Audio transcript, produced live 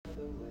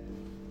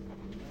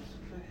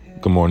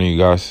Good morning, you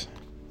guys.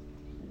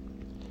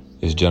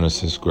 It's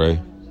Genesis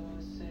Gray,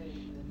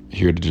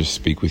 here to just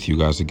speak with you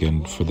guys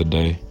again for the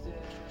day.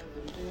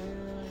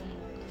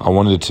 I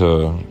wanted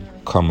to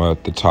come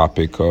at the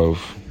topic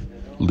of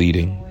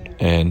leading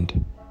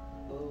and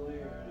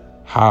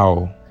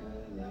how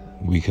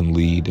we can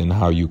lead and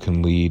how you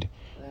can lead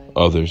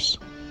others.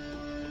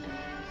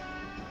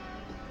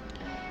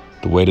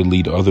 The way to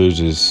lead others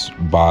is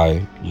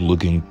by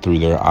looking through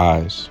their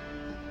eyes.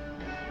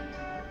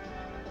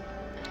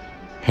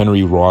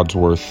 Henry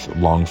Wadsworth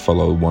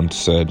Longfellow once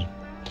said,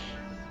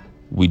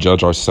 "We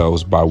judge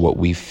ourselves by what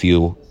we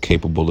feel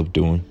capable of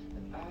doing,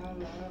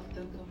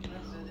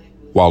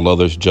 while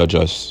others judge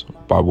us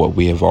by what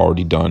we have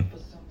already done."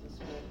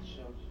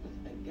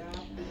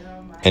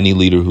 Any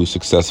leader who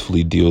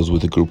successfully deals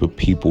with a group of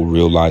people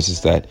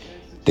realizes that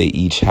they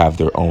each have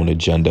their own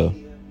agenda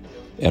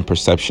and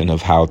perception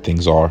of how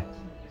things are.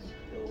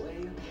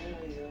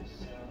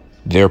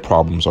 Their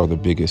problems are the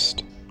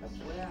biggest.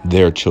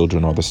 Their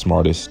children are the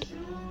smartest.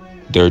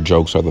 Their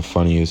jokes are the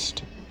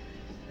funniest.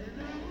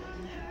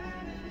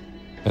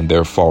 And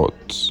their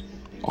faults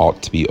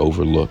ought to be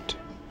overlooked.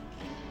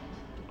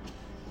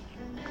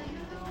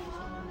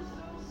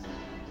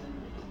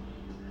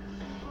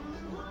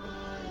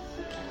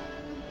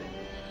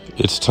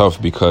 It's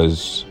tough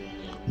because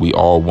we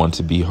all want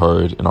to be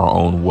heard in our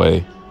own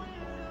way.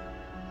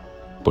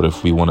 But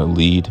if we want to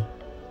lead,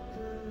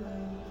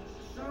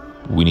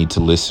 we need to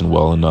listen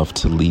well enough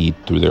to lead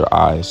through their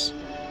eyes.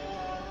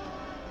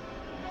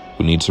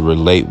 We need to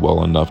relate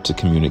well enough to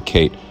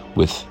communicate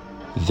with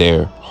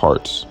their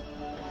hearts.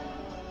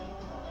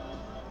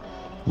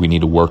 We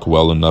need to work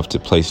well enough to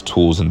place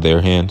tools in their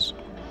hands.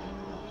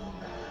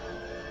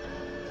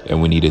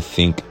 And we need to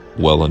think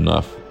well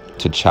enough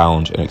to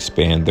challenge and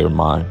expand their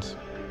minds.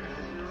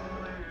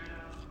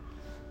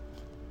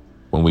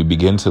 When we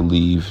begin to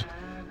leave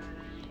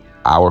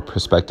our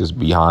perspectives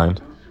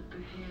behind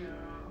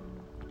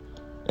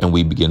and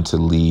we begin to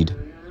lead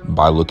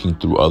by looking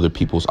through other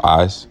people's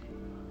eyes,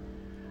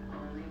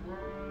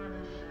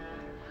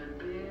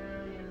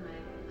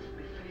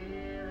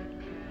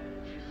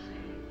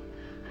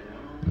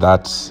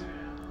 that's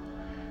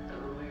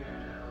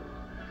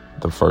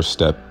the first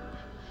step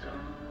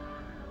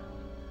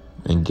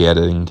in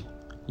getting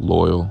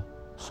loyal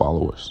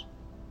followers.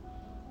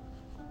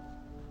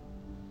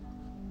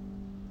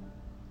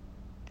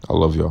 I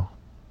love y'all.